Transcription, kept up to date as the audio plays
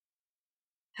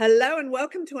Hello and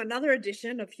welcome to another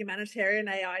edition of Humanitarian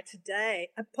AI Today,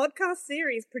 a podcast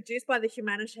series produced by the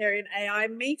Humanitarian AI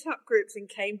meetup groups in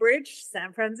Cambridge,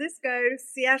 San Francisco,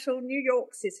 Seattle, New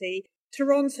York City,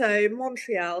 Toronto,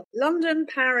 Montreal, London,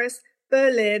 Paris,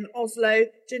 Berlin, Oslo,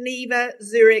 Geneva,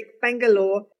 Zurich,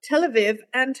 Bangalore, Tel Aviv,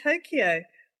 and Tokyo.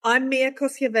 I'm Mia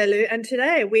Kosciavellu, and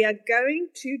today we are going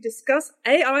to discuss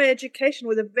AI education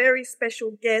with a very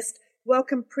special guest.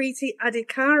 Welcome Preeti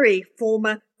Adhikari,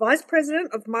 former Vice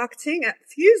President of Marketing at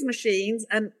Fuse Machines,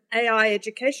 an AI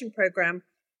education program.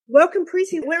 Welcome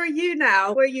Preeti. Where are you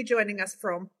now? Where are you joining us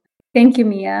from? Thank you,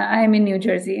 Mia. I'm in New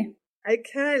Jersey.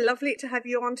 Okay, lovely to have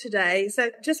you on today. So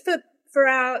just for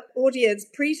our audience,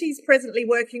 Preeti's presently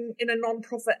working in a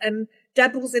non-profit and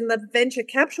dabbles in the venture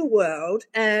capital world.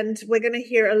 And we're going to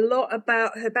hear a lot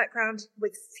about her background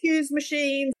with Fuse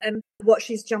Machines and what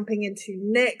she's jumping into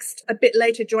next. A bit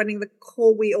later joining the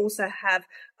call, we also have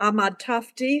Ahmad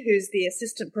Tafti, who's the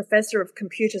Assistant Professor of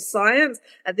Computer Science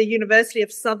at the University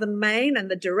of Southern Maine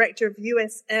and the Director of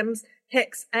USM's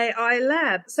HEX AI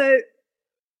Lab. So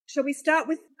shall we start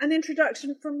with an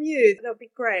introduction from you? That would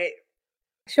be great.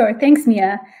 Sure. Thanks,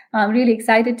 Mia. I'm really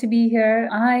excited to be here.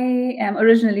 I am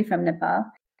originally from Nepal,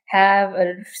 have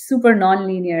a super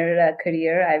non-linear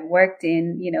career. I've worked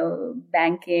in,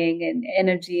 banking and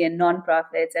energy and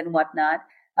nonprofits and whatnot.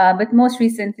 But most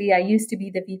recently, I used to be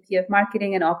the VP of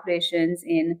Marketing and Operations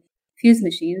in Fuse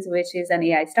Machines, which is an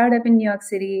AI startup in New York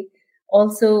City.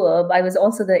 Also, I was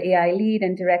also the AI lead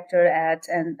and director at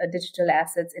a digital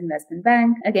assets investment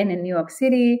bank, again in New York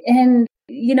City. And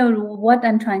what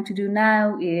I'm trying to do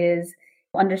now is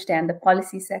understand the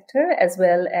policy sector as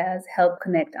well as help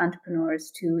connect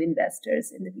entrepreneurs to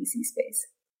investors in the VC space.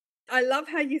 I love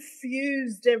how you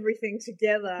fused everything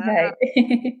together. Right.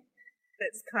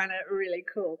 That's kind of really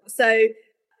cool. So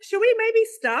should we maybe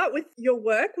start with your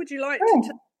work? Would you like to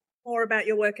tell more about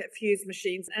your work at Fuse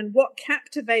Machines and what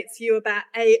captivates you about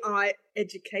AI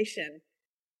education?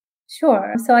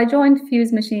 Sure. So I joined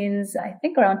Fuse Machines, I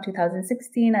think around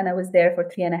 2016, and I was there for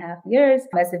 3.5 years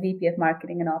as the VP of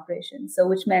Marketing and Operations. So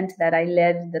which meant that I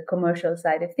led the commercial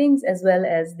side of things as well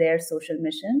as their social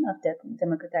mission of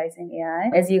democratizing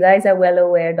AI. As you guys are well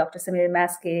aware, Dr. Samir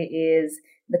Maske is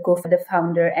the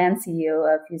founder and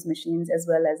CEO of Fuse Machines, as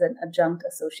well as an adjunct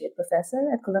associate professor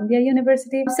at Columbia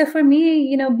University. So for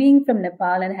me, being from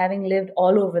Nepal and having lived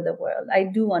all over the world, I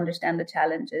do understand the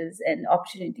challenges and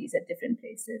opportunities at different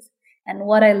places. And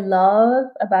what I love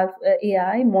about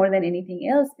AI more than anything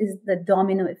else is the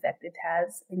domino effect it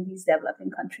has in these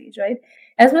developing countries, right?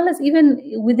 As well as even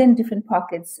within different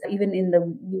pockets, even in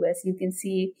the US, you can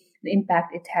see the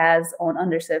impact it has on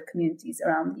underserved communities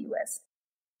around the US.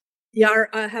 Yeah,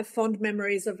 I have fond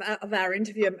memories of our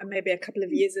interview, maybe a couple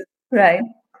of years ago. Right.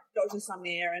 Dr.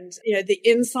 Samir, and the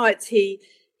insights he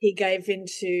gave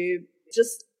into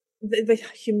just the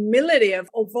humility of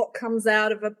what comes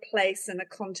out of a place and a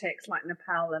context like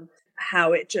Nepal and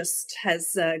how it just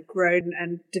has grown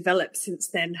and developed since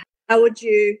then. How would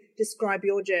you describe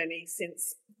your journey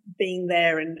since being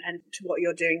there and to what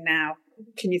you're doing now?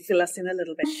 Can you fill us in a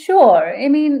little bit? Sure.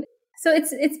 So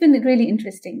it's been really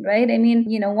interesting, right?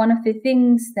 One of the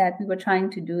things that we were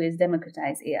trying to do is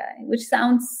democratize AI, which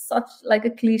sounds such like a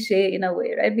cliche in a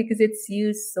way, right? Because it's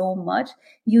used so much.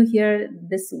 You hear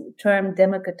this term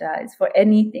democratize for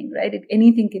anything, right?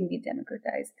 Anything can be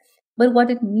democratized. But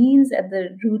what it means at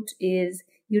the root is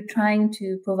you're trying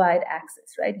to provide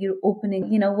access, right? You're opening,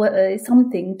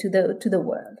 something to the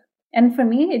world. And for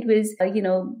me, it was,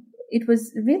 it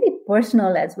was really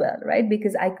personal as well, right?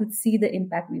 Because I could see the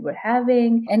impact we were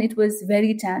having and it was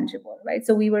very tangible, right?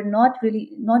 So we were not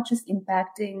just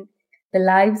impacting the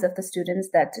lives of the students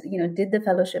that, did the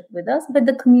fellowship with us, but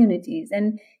the communities.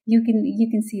 And you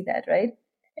can see that, right?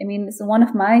 So one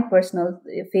of my personal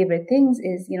favorite things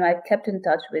is, I've kept in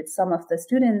touch with some of the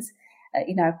students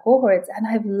in our cohorts and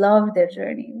I've loved their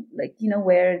journey, like,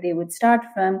 where they would start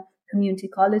from community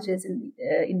colleges in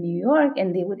New York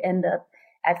and they would end up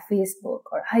at Facebook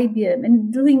or IBM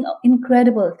and doing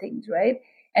incredible things, right?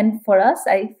 And for us,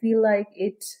 I feel like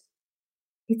it's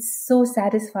so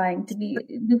satisfying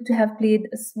to have played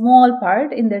a small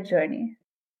part in their journey.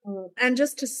 And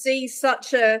just to see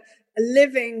such a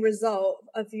living result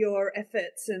of your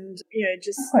efforts and,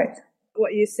 just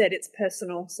what you said, it's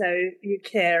personal, so you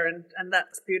care, and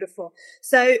that's beautiful.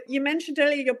 So you mentioned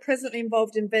earlier you're presently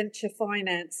involved in venture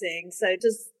financing. So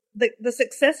does the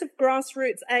success of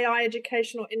grassroots AI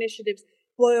educational initiatives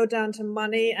boil down to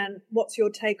money? And what's your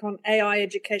take on AI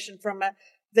education from a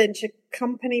venture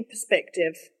company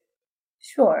perspective?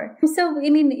 Sure. So,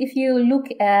 I mean, if you look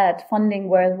at funding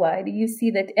worldwide, you see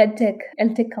that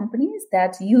edtech companies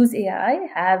that use AI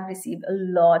have received a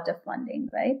lot of funding,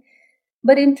 right?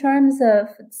 But in terms of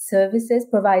services,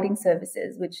 providing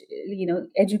services, which,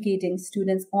 educating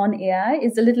students on AI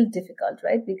is a little difficult,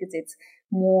 right? Because it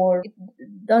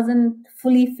doesn't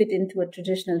fully fit into a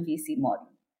traditional VC model.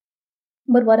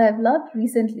 But what I've loved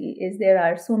recently is there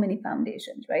are so many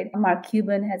foundations, right? Mark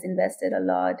Cuban has invested a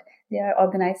lot. There are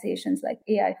organizations like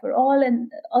AI for All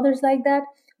and others like that,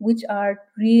 which are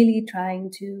really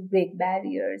trying to break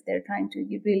barriers. They're trying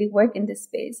to really work in this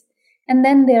space. And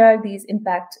then there are these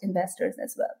impact investors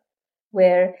as well,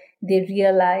 where they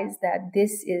realize that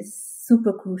this is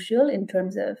super crucial in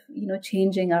terms of,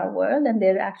 changing our world, and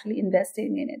they're actually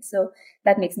investing in it. So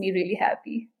that makes me really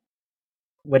happy.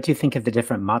 What do you think of the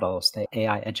different models, the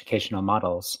AI educational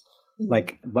models? Mm-hmm.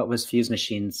 Like, what was Fuse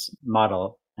Machine's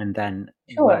model? And then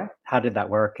how did that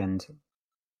work? And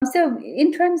so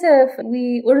in terms of,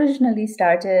 we originally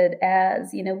started as,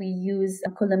 we use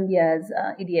Columbia's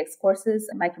EDX courses,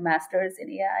 MicroMasters in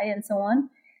AI and so on.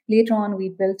 Later on, we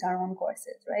built our own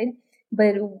courses, right?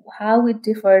 But how it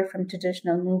differed from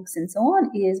traditional MOOCs and so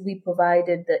on is we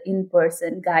provided the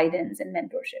in-person guidance and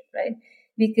mentorship, right?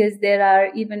 Because there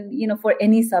are even, for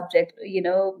any subject,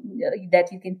 that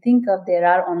you can think of, there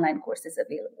are online courses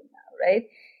available now, right?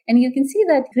 And you can see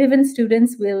that driven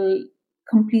students will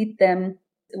complete them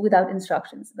without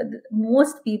instructions. But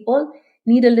most people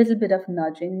need a little bit of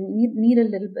nudging, need a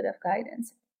little bit of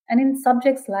guidance. And in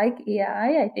subjects like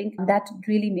AI, I think that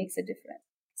really makes a difference.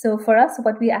 So for us,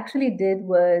 what we actually did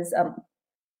was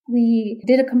we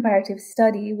did a comparative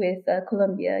study with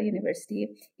Columbia University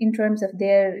in terms of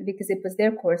because it was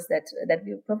their course that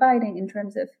we were providing, in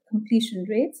terms of completion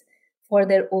rates for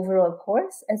their overall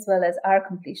course, as well as our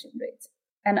completion rates.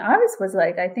 And ours was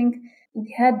I think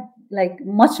we had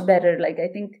much better, I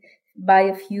think by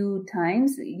a few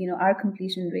times, our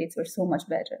completion rates were so much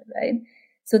better, right?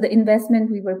 So the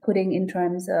investment we were putting in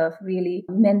terms of really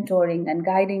mentoring and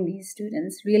guiding these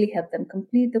students really helped them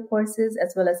complete the courses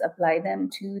as well as apply them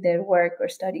to their work or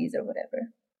studies or whatever.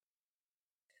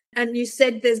 And you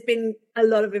said there's been a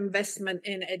lot of investment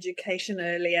in education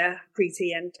earlier,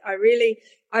 Preeti, and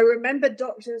I remember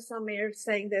Dr. Samir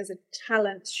saying there's a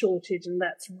talent shortage, and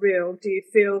that's real. Do you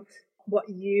feel what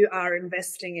you are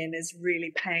investing in is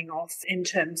really paying off in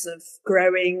terms of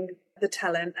growing the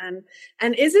talent,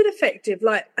 and is it effective?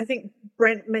 Like, I think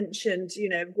Brent mentioned,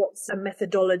 what's a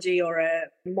methodology or a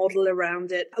model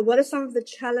around it? What are some of the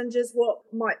challenges? What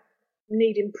might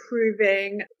need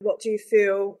improving? What do you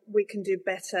feel we can do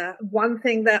better? One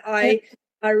thing that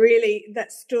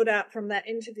that stood out from that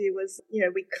interview was,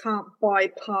 we can't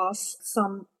bypass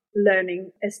some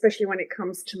learning, especially when it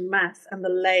comes to math and the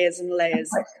layers and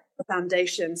layers of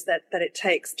foundations that it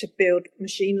takes to build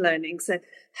machine learning. So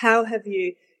how have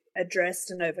you addressed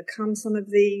and overcome some of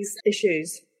these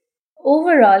issues?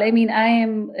 Overall, I mean, I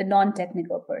am a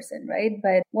non-technical person, right?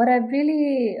 But what I've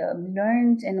really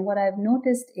learned and what I've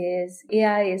noticed is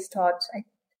AI is taught,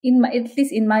 at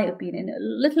least in my opinion, a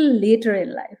little later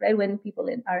in life, right? When people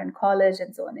are in college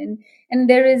and so on. And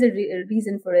there is a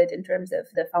reason for it in terms of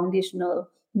the foundational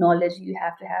knowledge you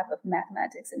have to have of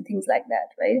mathematics and things like that,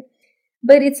 right?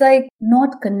 But it's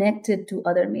not connected to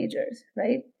other majors,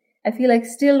 right? I feel like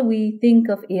still we think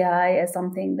of AI as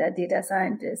something that data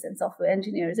scientists and software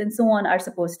engineers and so on are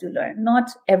supposed to learn. Not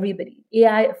everybody.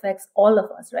 AI affects all of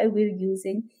us, right? We're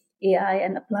using AI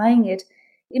and applying it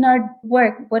in our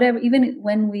work, whatever, even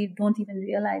when we don't even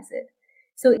realize it.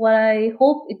 So what I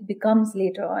hope it becomes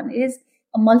later on is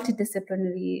a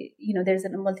multidisciplinary, there's a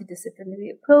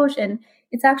multidisciplinary approach, and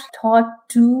it's actually taught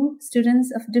to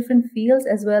students of different fields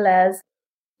as well as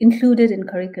included in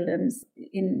curriculums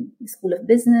in the School of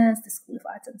Business, the School of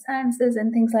Arts and Sciences,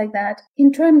 and things like that.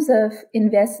 In terms of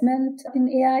investment in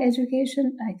AI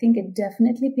education, I think it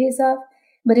definitely pays off,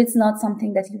 but it's not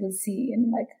something that you will see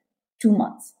in 2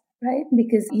 months, right?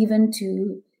 Because even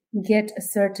to get a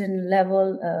certain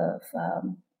level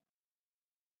of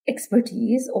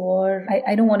expertise, or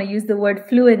I don't want to use the word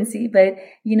fluency, but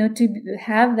to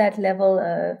have that level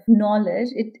of knowledge,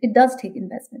 it does take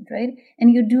investment, right?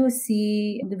 And you do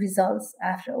see the results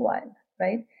after a while,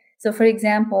 right? So for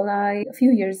example, a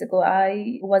few years ago,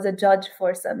 I was a judge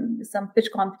for some pitch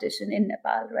competition in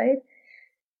Nepal, right?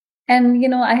 And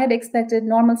I had expected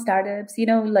normal startups, these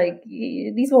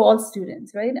were all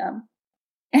students, right?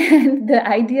 And the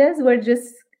ideas were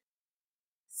just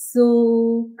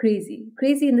so crazy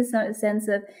in the sense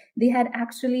of they had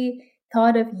actually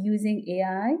thought of using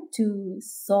AI to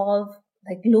solve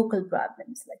local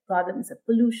problems, like problems of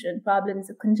pollution, problems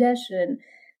of congestion,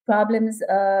 problems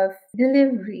of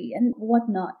delivery and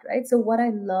whatnot, right? So what I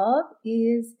love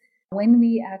is when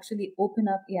we actually open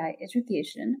up AI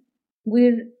education,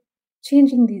 we're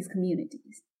changing these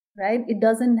communities, right? It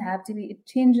doesn't have to be, it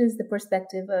changes the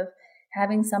perspective of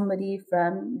having somebody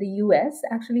from the US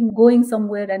actually going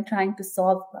somewhere and trying to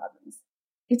solve problems.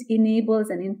 It enables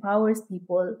and empowers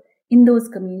people in those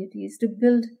communities to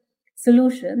build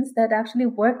solutions that actually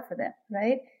work for them,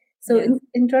 right? So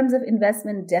in terms of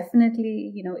investment,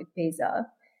 definitely, it pays off,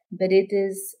 but it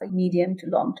is medium to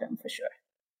long term for sure.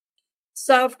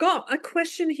 So I've got a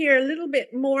question here a little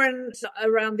bit more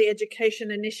around the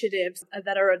education initiatives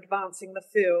that are advancing the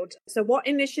field. So what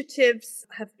initiatives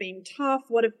have been tough?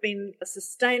 What have been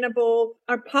sustainable?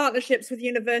 Are partnerships with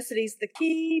universities the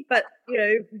key? But,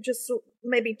 just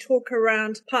maybe talk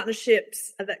around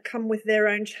partnerships that come with their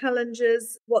own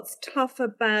challenges. What's tough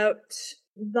about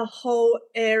the whole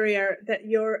area that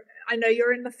I know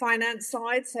you're in the finance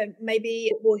side, so maybe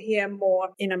we'll hear more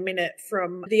in a minute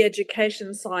from the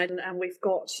education side. And we've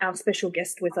got our special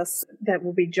guest with us that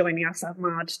will be joining us,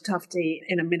 Ahmad Tufti,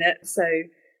 in a minute. So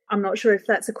I'm not sure if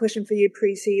that's a question for you,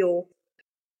 Preeti, or...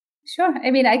 Sure.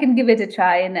 I mean, I can give it a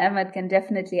try, and Ahmad can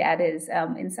definitely add his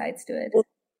insights to it. Well,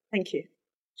 thank you.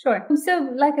 Sure.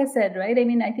 So, like I said, right, I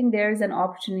mean, I think there's an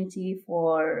opportunity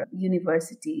for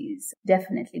universities,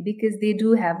 definitely, because they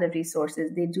do have the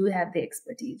resources, they do have the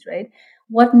expertise, right?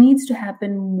 What needs to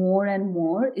happen more and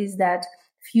more is that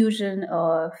fusion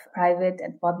of private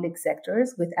and public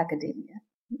sectors with academia,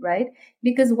 right?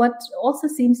 Because what also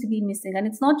seems to be missing, and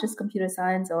it's not just computer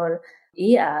science or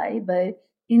AI, but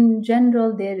in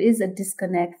general, there is a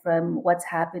disconnect from what's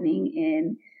happening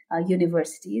in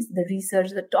universities, the research,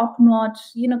 the top-notch,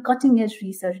 cutting-edge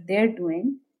research they're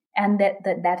doing, and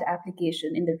that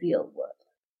application in the real world,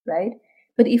 right?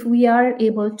 But if we are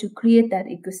able to create that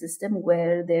ecosystem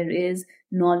where there is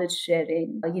knowledge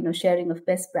sharing, sharing of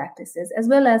best practices as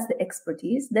well as the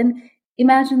expertise, then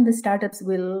imagine the startups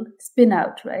will spin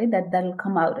out, right? That'll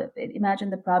come out of it. Imagine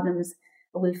the problems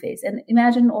we'll face, and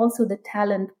imagine also the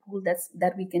talent pool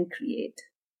that we can create.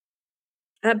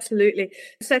 Absolutely.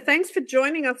 So thanks for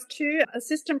joining us too,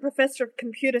 Assistant Professor of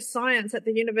Computer Science at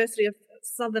the University of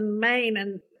Southern Maine.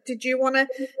 And did you want to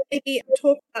maybe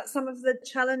talk about some of the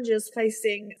challenges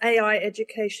facing AI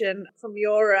education from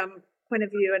your point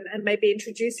of view, and maybe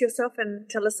introduce yourself and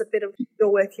tell us a bit of what you're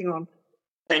working on?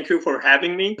 Thank you for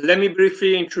having me. Let me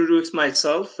briefly introduce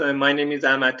myself. My name is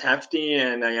Ahmad Tufti,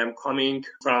 and I am coming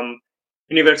from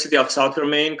University of Southern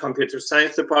Maine, Computer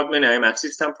Science Department. I am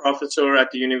assistant professor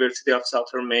at the University of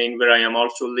Southern Maine, where I am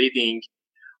also leading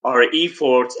our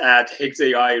efforts at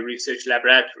HEGS-AI Research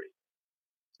Laboratory.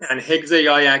 And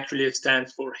HEGS-AI actually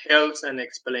stands for Health and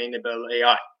Explainable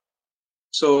AI.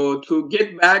 So to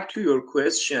get back to your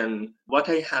question, what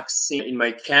I have seen in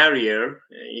my career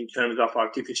in terms of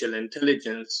artificial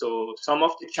intelligence, so some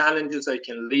of the challenges I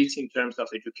can list in terms of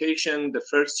education, the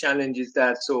first challenge is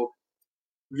that,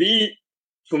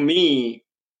 we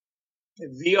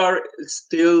are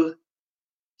still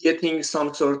getting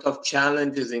some sort of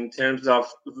challenges in terms of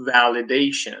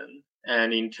validation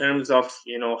and in terms of,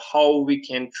 how we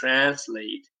can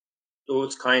translate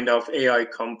those kind of AI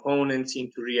components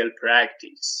into real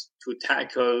practice to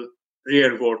tackle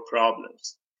real world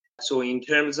problems. So in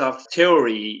terms of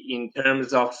theory, in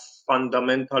terms of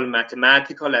fundamental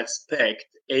mathematical aspect,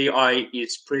 AI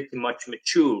is pretty much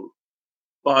mature.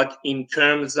 But in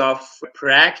terms of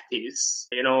practice,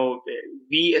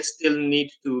 we still need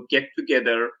to get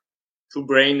together to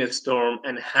brainstorm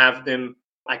and have them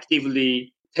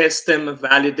actively test them,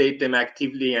 validate them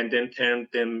actively, and then turn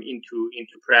them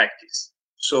into practice.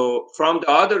 So from the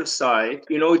other side,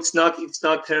 it's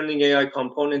not turning AI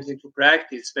components into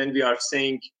practice. When we are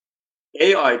saying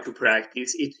AI to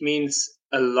practice, it means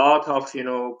a lot of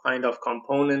kind of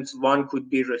components. One could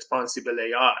be responsible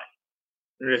AI.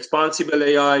 Responsible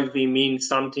AI, we mean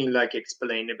something like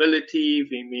explainability,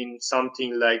 we mean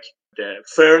something like the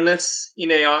fairness in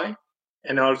AI,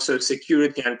 and also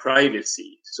security and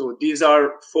privacy. So these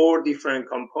are 4 different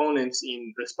components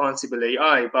in responsible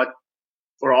AI, but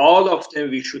for all of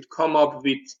them, we should come up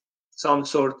with some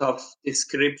sort of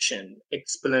description,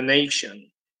 explanation,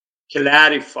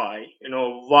 clarify,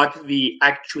 what we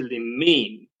actually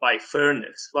mean by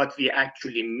fairness, what we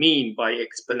actually mean by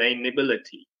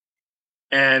explainability.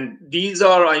 And these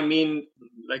are,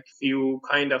 like few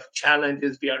kind of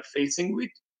challenges we are facing with.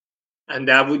 And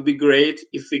that would be great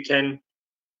if we can,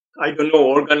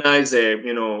 organize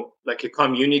like a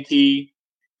community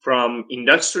from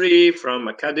industry, from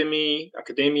academia,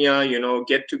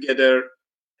 get together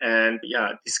and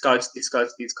discuss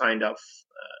these kind of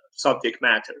subject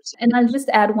matters. And I'll just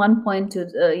add one point to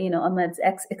Ahmed's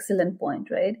excellent point,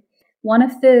 right? One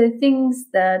of the things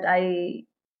that I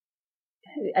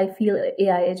feel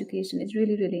AI education is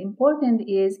really, really important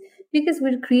is because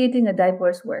we're creating a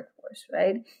diverse workforce,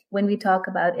 right? When we talk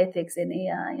about ethics in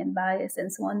AI and bias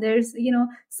and so on, there's,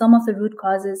 some of the root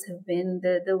causes have been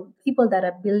the people that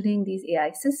are building these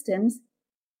AI systems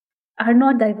are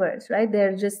not diverse, right?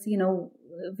 They're just,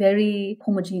 very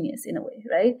homogeneous in a way,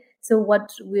 right? So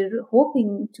what we're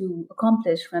hoping to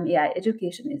accomplish from AI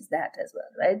education is that as well,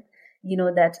 right?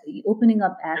 That opening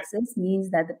up access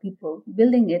means that the people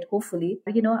building it, hopefully,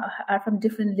 are from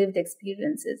different lived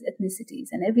experiences, ethnicities,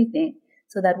 and everything,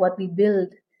 so that what we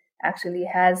build actually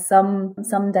has some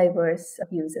diverse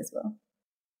views as well.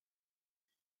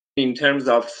 In terms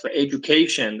of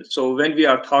education, so when we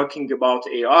are talking about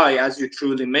AI, as you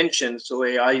truly mentioned, so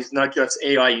AI is not just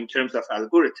AI in terms of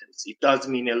algorithms. It does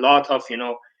mean a lot of,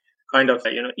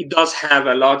 it does have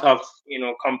a lot of,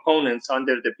 components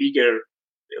under the bigger,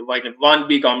 like one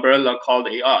big umbrella called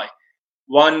AI.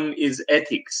 One is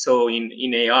ethics, so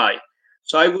in AI.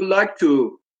 So I would like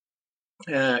to,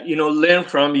 learn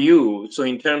from you. So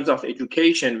in terms of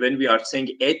education, when we are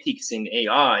saying ethics in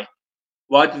AI,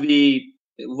 what we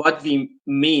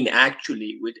mean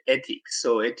actually with ethics.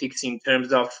 So ethics in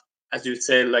terms of, as you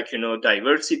said,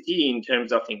 diversity, in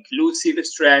terms of inclusive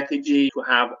strategy, to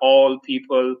have all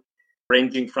people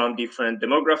ranging from different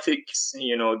demographics,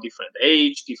 different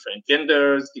age, different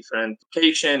genders, different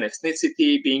location,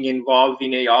 ethnicity, being involved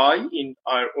in AI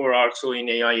or also in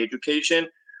AI education,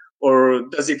 or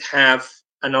does it have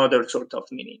another sort of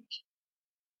meaning?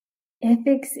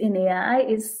 Ethics in AI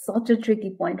is such a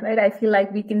tricky point, right? I feel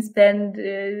like we can spend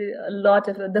a lot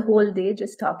of the whole day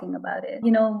just talking about it.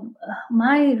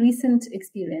 My recent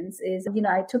experience is,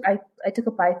 I took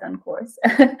a Python course,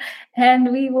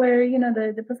 and we were,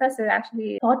 the professor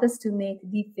actually taught us to make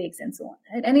deepfakes and so on,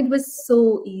 right? And it was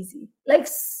so easy,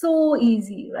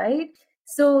 right?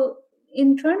 So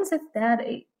in terms of that,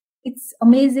 it's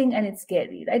amazing and it's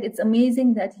scary, right? It's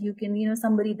amazing that you can,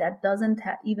 somebody that doesn't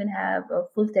even have a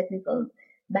full technical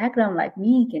background like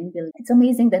me can build. It's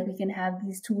amazing that we can have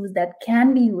these tools that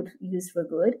can be used for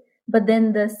good. But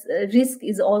then the risk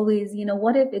is always,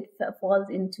 what if it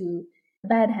falls into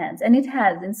bad hands? And it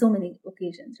has in so many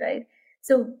occasions, right?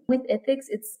 So with ethics,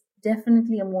 it's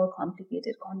definitely a more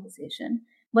complicated conversation.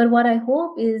 But what I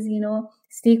hope is,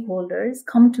 stakeholders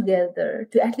come together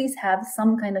to at least have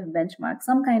some kind of benchmark,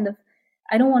 some kind of,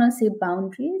 I don't want to say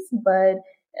boundaries, but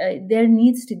there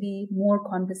needs to be more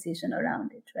conversation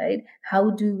around it, right?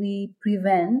 How do we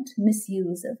prevent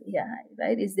misuse of AI,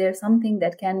 right? Is there something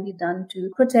that can be done to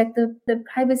protect the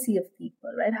privacy of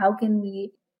people, right? How can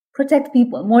we protect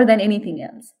people more than anything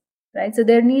else, right? So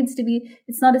there needs to be,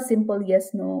 it's not a simple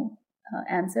yes, no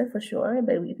answer for sure,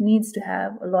 but it needs to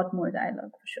have a lot more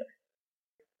dialogue for sure.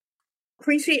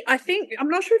 Preeti, I'm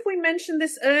not sure if we mentioned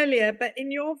this earlier, but in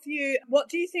your view, what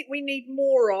do you think we need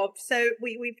more of? So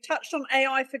we've touched on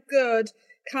AI for good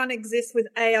can't exist with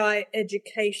AI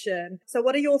education. So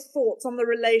what are your thoughts on the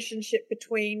relationship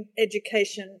between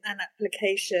education and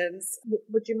applications?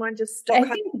 Would you mind just... I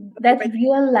think that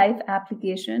real life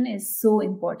application is so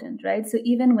important, right? So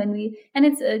even when and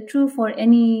it's true for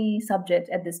any subject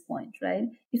at this point, right?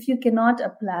 If you cannot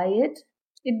apply it,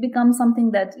 it becomes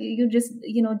something that you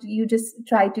just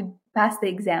try to pass the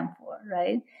exam for,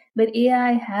 right? But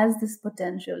AI has this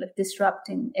potential of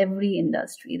disrupting every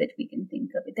industry that we can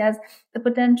think of. It has the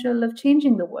potential of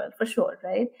changing the world for sure,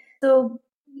 right? So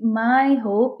my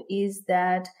hope is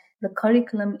that the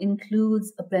curriculum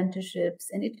includes apprenticeships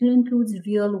and it includes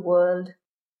real world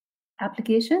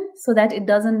application, so that it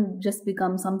doesn't just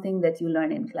become something that you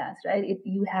learn in class, right?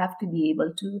 You have to be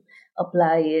able to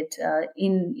apply it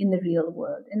in the real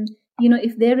world. And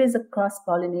if there is a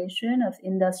cross-pollination of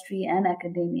industry and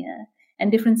academia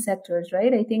and different sectors,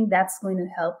 right, I think that's going to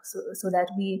help so that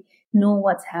we know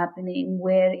what's happening,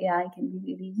 where AI can be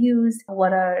really used,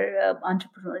 what are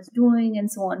entrepreneurs doing,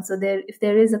 and so on. So if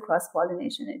there is a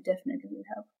cross-pollination, it definitely will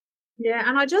help. Yeah,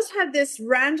 and I just had this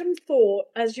random thought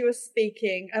as you were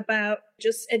speaking about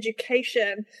just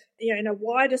education, in a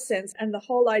wider sense, and the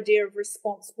whole idea of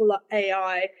responsible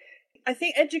AI. I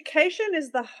think education is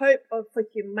the hope for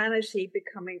humanity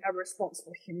becoming a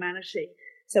responsible humanity,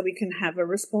 so we can have a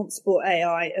responsible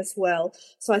AI as well.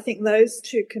 So I think those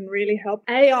two can really help.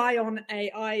 AI on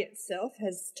AI itself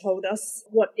has told us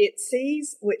what it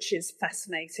sees, which is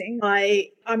fascinating.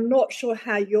 I'm not sure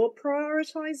how you're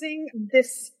prioritizing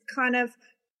this kind of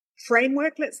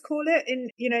framework, let's call it,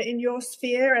 in your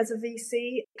sphere as a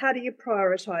VC. How do you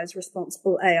prioritize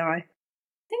responsible AI?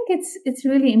 think it's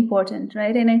really important,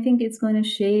 right? And I think it's going to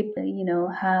shape,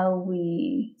 how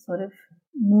we sort of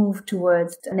move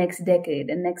towards the next decade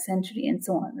and next century and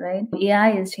so on, right?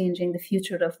 AI is changing the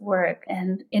future of work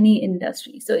and any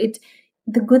industry. So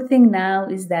the good thing now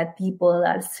is that people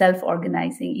are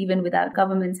self-organizing, even without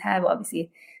governments have,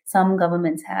 obviously, some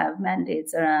governments have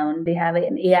mandates around, they have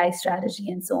an AI strategy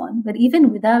and so on. But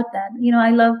even without that,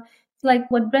 I love like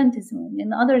what Brent is doing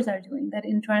and others are doing, that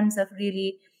in terms of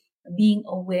really being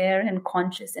aware and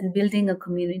conscious and building a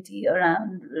community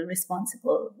around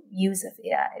responsible use of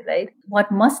AI, right?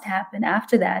 What must happen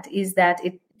after that is that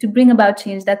to bring about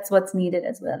change, that's what's needed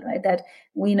as well, right? That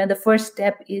the first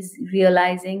step is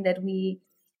realizing that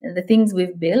the things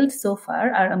we've built so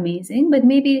far are amazing, but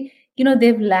maybe,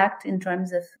 they've lacked in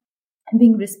terms of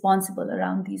being responsible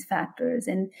around these factors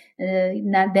and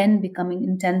then becoming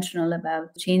intentional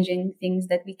about changing things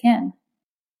that we can.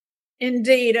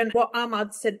 Indeed. And what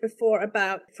Ahmad said before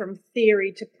about from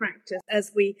theory to practice,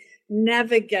 as we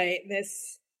navigate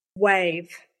this wave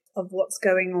of what's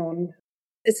going on,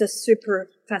 it's a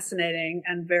super fascinating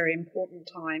and very important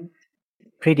time.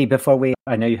 Preeti,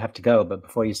 I know you have to go, but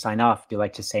before you sign off, do you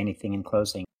like to say anything in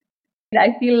closing?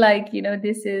 I feel like,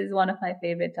 this is one of my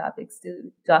favorite topics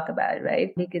to talk about,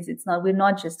 right? Because we're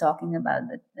not just talking about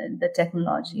the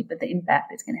technology, but the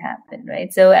impact it can happen,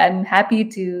 right? So I'm happy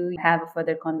to have a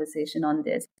further conversation on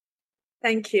this.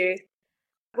 Thank you.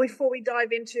 Before we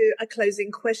dive into a closing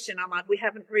question, Ahmad, we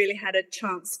haven't really had a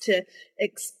chance to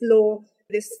explore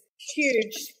this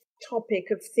huge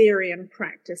topic of theory and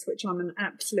practice, which I'm an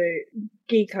absolute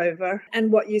geek over,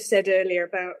 and what you said earlier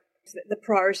about the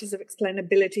priorities of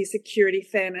explainability, security,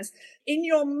 fairness. In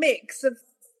your mix of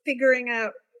figuring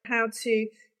out how to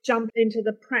jump into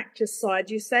the practice side,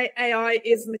 you say AI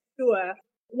is mature.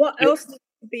 What else needs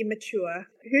to be mature?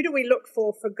 Who do we look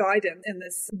for guidance in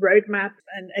this roadmap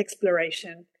and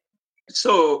exploration?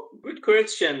 So, good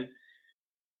question.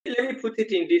 Let me put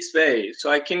it in this way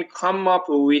so I can come up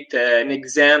with an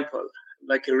example,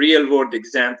 like a real world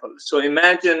example. So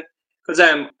imagine, because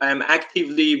I'm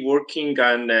actively working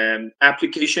on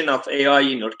application of AI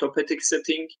in orthopedic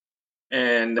setting.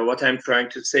 And what I'm trying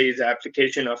to say is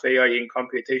application of AI in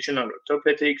computational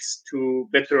orthopedics to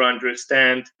better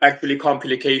understand actually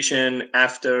complication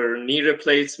after knee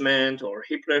replacement or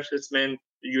hip replacement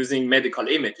using medical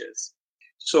images.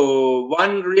 So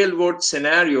one real world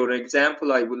scenario or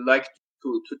example I would like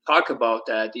to talk about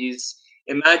that is,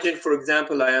 imagine, for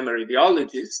example, I am a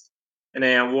radiologist and I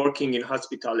am working in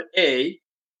hospital A.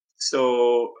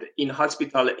 So in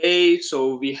hospital A,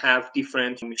 so we have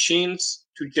different machines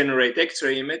to generate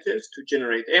X-ray images, to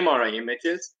generate MRI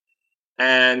images.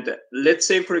 And let's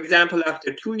say, for example,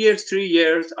 after 2 years, 3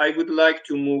 years, I would like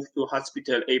to move to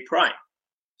hospital A prime.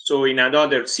 So in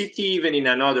another city, even in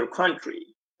another country,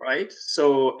 right?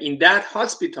 So in that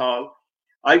hospital,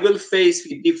 I will face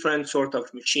with different sort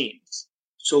of machines.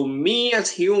 So me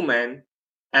as human,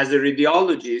 as a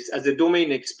radiologist, as a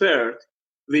domain expert,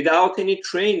 without any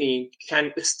training,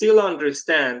 can still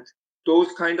understand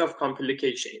those kind of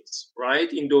complications,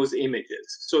 right, in those images.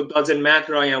 So it doesn't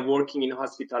matter I am working in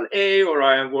hospital A or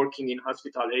I am working in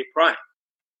hospital A prime.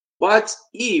 But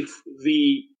if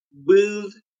we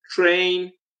build,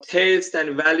 train, test,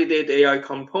 and validate AI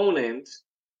components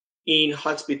in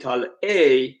hospital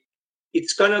A,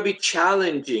 it's going to be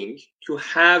challenging to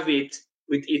have it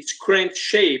with its current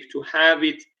shape, to have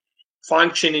it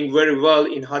functioning very well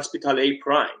in hospital A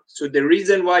prime. So the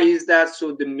reason why is that,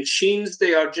 so the machines,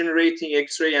 they are generating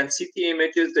X-ray and CT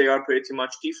images, they are pretty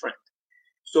much different.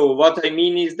 So what I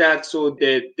mean is that, so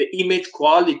the image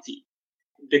quality,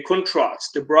 the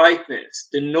contrast, the brightness,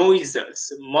 the noises,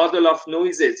 the model of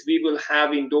noises we will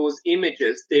have in those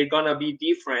images, they're gonna be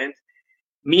different,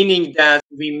 meaning that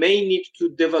we may need to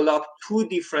develop two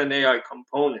different AI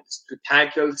components to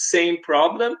tackle same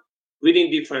problem within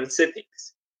different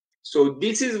settings. So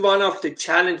this is one of the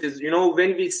challenges,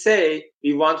 when we say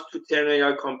we want to turn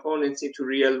AI components into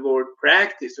real world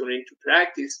practice or into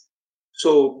practice,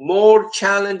 so more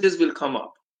challenges will come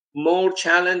up, more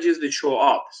challenges will show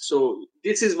up. So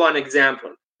this is one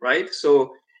example, right?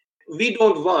 So we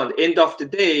don't want, end of the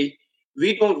day,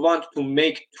 we don't want to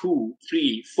make 2,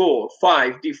 3, 4,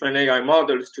 5 different AI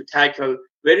models to tackle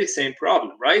very same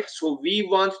problem, right? So we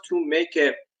want to make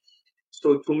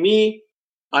so to me,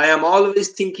 I am always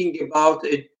thinking about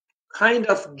a kind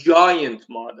of giant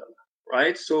model,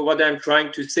 right? So what I'm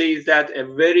trying to say is that a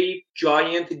very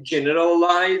giant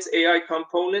generalized AI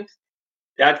component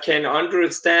that can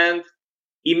understand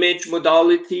image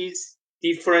modalities,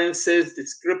 differences,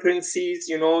 discrepancies,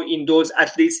 in those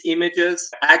at least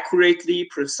images accurately,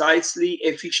 precisely,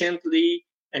 efficiently,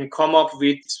 and come up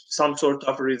with some sort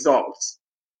of results.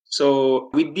 So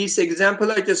with this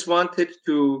example, I just wanted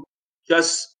to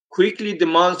just quickly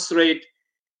demonstrate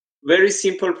very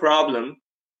simple problem.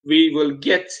 We will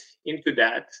get into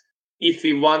that if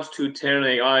we want to turn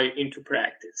AI into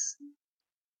practice.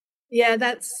 Yeah,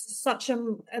 that's such a,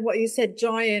 what you said,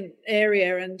 giant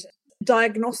area, and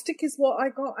diagnostic is what I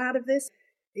got out of this.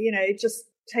 Just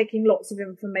taking lots of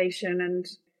information and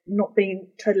not being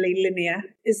totally linear.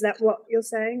 Is that what you're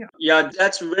saying? Yeah,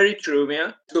 that's very true,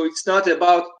 Mia. So it's not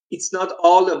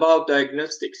all about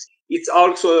diagnostics. It's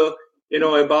also,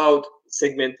 about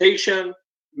segmentation,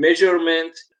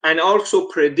 measurement, and also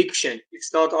prediction.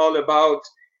 It's not all about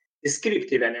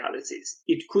descriptive analysis.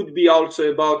 It could be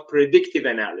also about predictive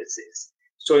analysis.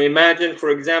 So imagine, for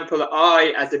example,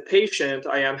 I, as a patient,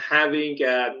 I am having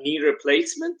a knee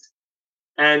replacement.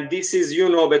 And this is,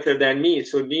 better than me.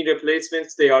 So knee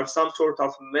replacements, they are some sort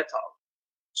of metal.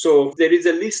 So there is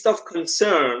a list of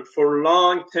concern for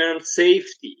long-term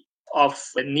safety of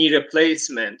a knee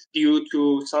replacement due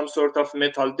to some sort of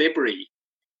metal debris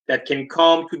that can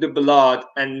come to the blood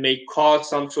and may cause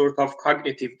some sort of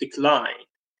cognitive decline,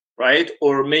 right?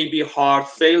 Or maybe heart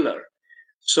failure.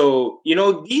 So,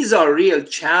 these are real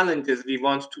challenges we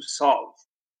want to solve.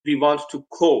 We want to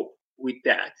cope with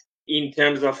that in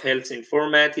terms of health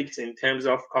informatics, in terms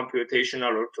of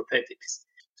computational orthopedics.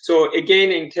 So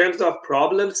again, in terms of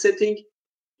problem setting,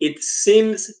 it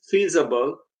seems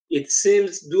feasible, it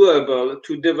seems doable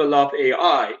to develop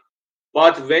AI.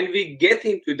 But when we get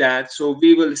into that, so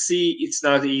we will see it's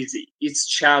not easy. It's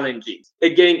challenging.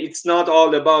 Again, it's not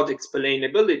all about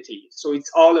explainability. So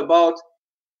it's all about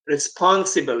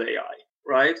responsible AI,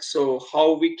 right? So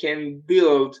how we can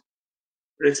build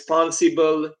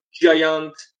responsible,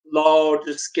 giant,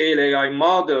 large-scale AI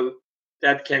model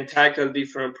that can tackle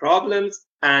different problems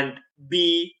and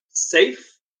be safe,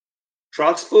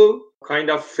 trustful, kind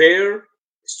of fair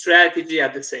strategy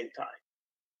at the same time.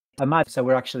 Ahmad, so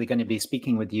we're actually going to be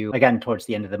speaking with you again towards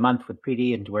the end of the month with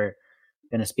Preeti, and we're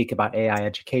going to speak about AI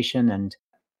education and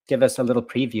give us a little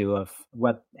preview of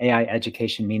what AI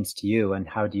education means to you and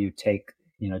how do you take,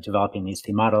 developing these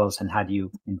three models and how do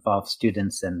you involve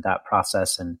students in that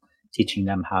process and teaching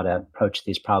them how to approach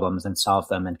these problems and solve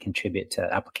them and contribute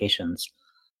to applications.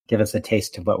 Give us a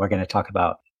taste of what we're going to talk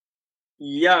about.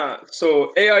 Yeah,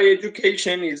 so AI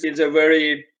education is a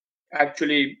very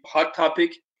actually hot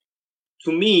topic.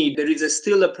 To me, there is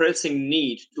still a pressing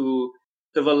need to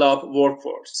develop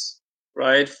workforce,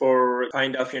 right? For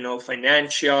kind of,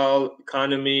 financial,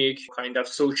 economic, kind of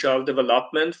social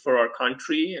development for our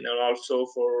country and also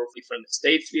for different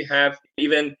states we have.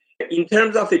 Even in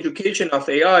terms of education of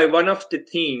AI, one of the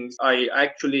things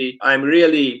I'm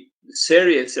really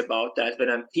serious about that when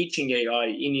I'm teaching AI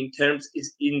in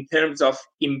terms of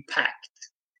impact.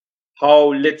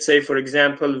 How, let's say, for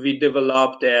example, we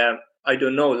developed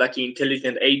like an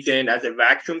intelligent agent as a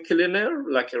vacuum cleaner,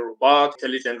 like a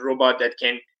intelligent robot that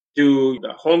can do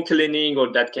the home cleaning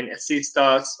or that can assist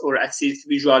us or assist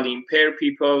visually impaired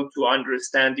people to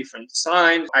understand different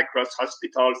signs across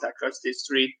hospitals, across the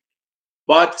street.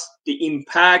 But the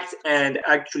impact and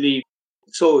actually,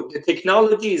 so the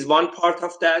technology is one part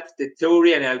of that. The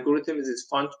theory and algorithms is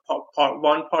one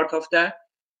part of that.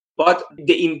 But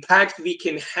the impact we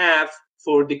can have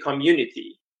for the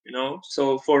community,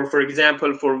 so for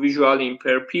example, for visually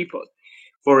impaired people,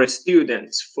 for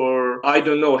students, for,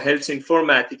 health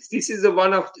informatics, this is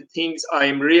one of the things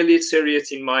I'm really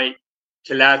serious in my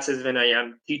classes when I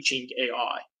am teaching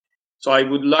AI. So I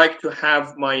would like to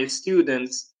have my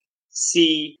students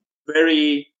see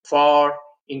very far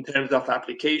in terms of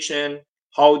application,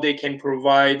 how they can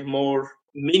provide more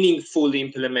meaningful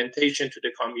implementation to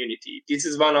the community. This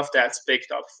is one of the aspects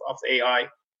of AI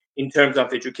in terms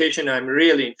of education I'm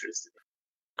really interested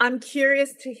in. I'm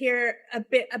curious to hear a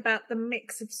bit about the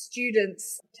mix of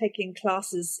students taking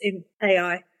classes in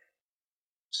AI.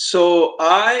 So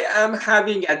I am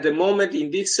having at the moment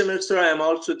in this semester, I am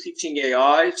also teaching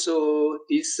AI. So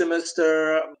this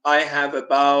semester I have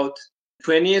about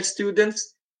 20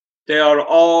 students. They are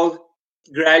all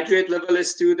graduate level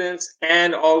students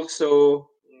and also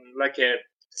like a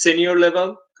senior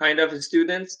level kind of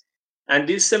students. And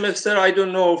this semester, I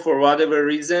don't know, for whatever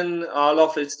reason, all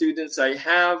of the students I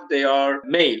have, they are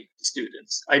male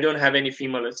students. I don't have any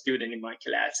female student in my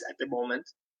class at the moment.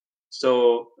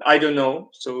 So I don't know.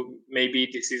 So maybe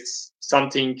this is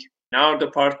something in our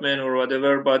department or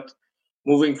whatever, but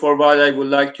moving forward, I would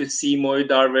like to see more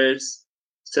diverse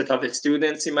set of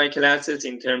students in my classes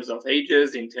in terms of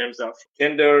ages, in terms of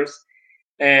genders.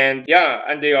 And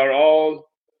they are all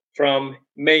from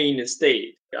Maine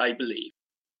state, I believe.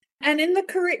 And in the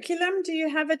curriculum, do you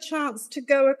have a chance to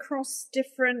go across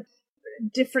different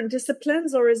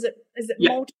disciplines, or is it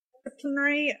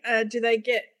multidisciplinary? Do they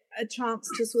get a chance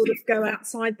to sort of go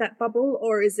outside that bubble,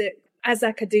 or is it, as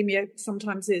academia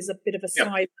sometimes is, a bit of a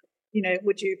side?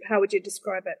 How would you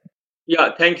describe it?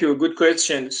 Yeah, thank you. Good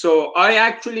question. So I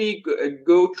actually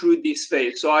go through this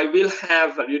phase. So I will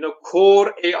have,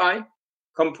 core AI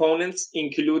components,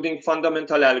 including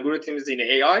fundamental algorithms in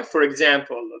AI. For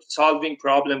example, solving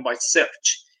problem by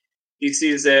search. This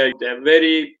is a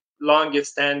very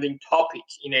long-standing topic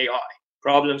in AI,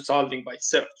 problem solving by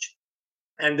search,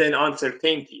 and then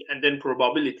uncertainty, and then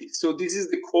probability. So this is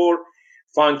the core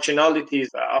functionalities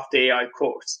of the AI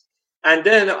course. And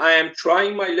then I am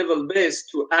trying my level best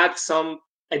to add some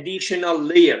additional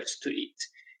layers to it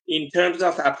in terms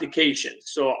of application.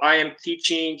 So I am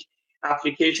teaching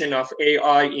application of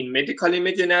AI in medical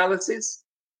image analysis,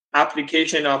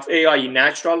 application of AI in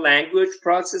natural language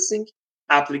processing,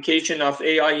 application of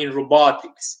AI in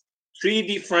robotics. 3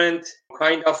 different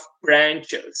kind of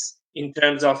branches in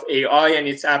terms of AI and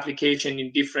its application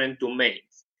in different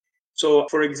domains. So,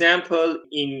 for example,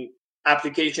 in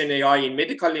application AI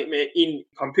in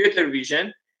computer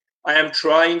vision, I am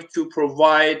trying to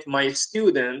provide my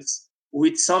students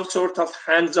with some sort of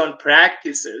hands-on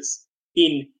practices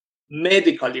in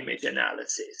medical image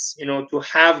analysis, to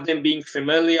have them being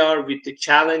familiar with the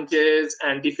challenges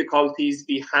and difficulties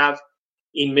we have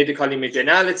in medical image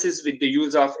analysis with the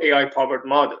use of AI-powered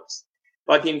models.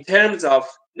 But in terms of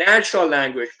natural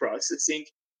language processing,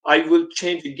 I will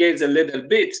change the gaze a little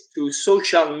bit to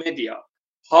social media,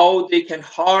 how they can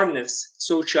harness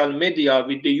social media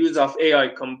with the use of AI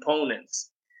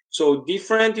components. So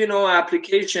different,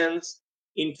 applications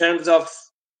in terms of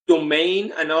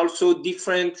domain, and also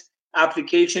different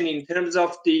application in terms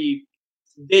of the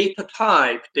data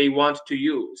type they want to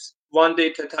use. One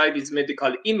data type is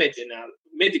medical images.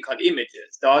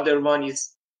 The other one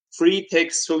is free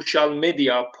text, social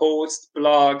media, posts,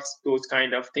 blogs, those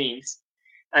kind of things.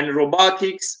 And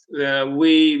robotics,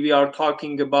 we are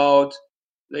talking about,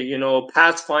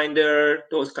 Pathfinder,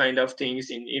 those kind of things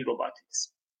in robotics.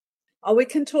 Oh, we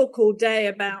can talk all day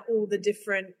about all the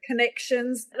different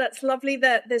connections. That's lovely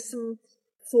that there's some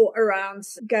thought around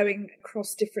going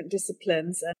across different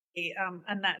disciplines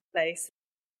and that place.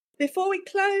 Before we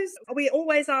close, we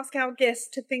always ask our guests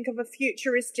to think of a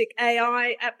futuristic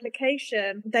AI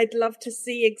application they'd love to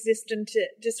see exist and to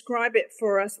describe it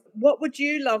for us. What would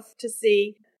you love to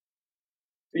see?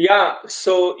 Yeah,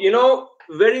 so,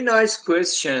 very nice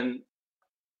question.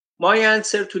 My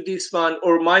answer to this one,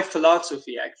 or my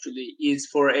philosophy actually, is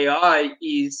for AI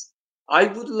is I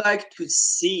would like to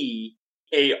see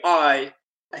AI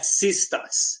assist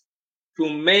us to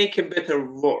make a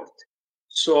better world.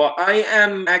 So I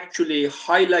am actually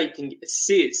highlighting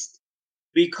assist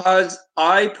because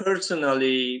I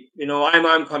personally, I'm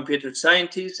a computer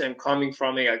scientist. I'm coming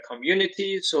from AI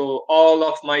community. So all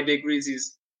of my degrees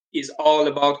is all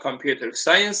about computer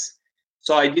science.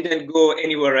 So I didn't go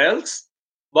anywhere else.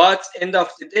 But end of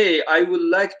the day, I would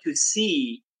like to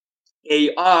see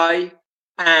AI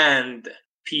and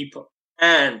people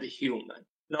and human,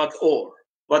 not or.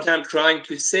 What I'm trying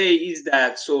to say is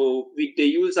that, so with the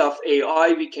use of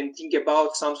AI, we can think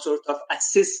about some sort of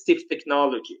assistive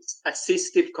technologies,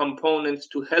 assistive components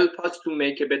to help us to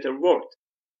make a better world.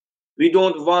 We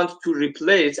don't want to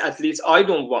replace, at least I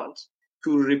don't want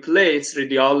to replace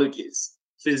radiologists,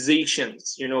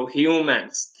 physicians,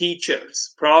 humans,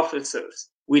 teachers, professors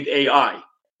with AI.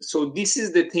 So this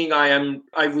is the thing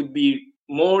I would be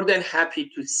more than happy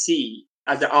to see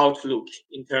as an outlook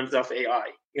in terms of AI.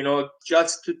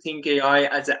 Just to think AI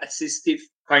as an assistive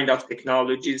kind of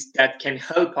technologies that can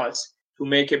help us to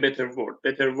make a better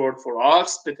world for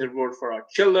us, better world for our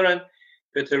children,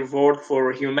 better world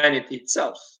for humanity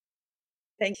itself.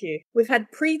 Thank you. We've had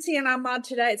Preeti and Ahmad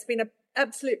today. It's been an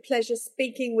absolute pleasure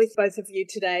speaking with both of you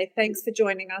today. Thanks for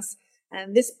joining us.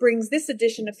 And this brings this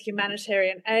edition of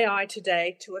Humanitarian AI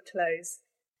Today to a close.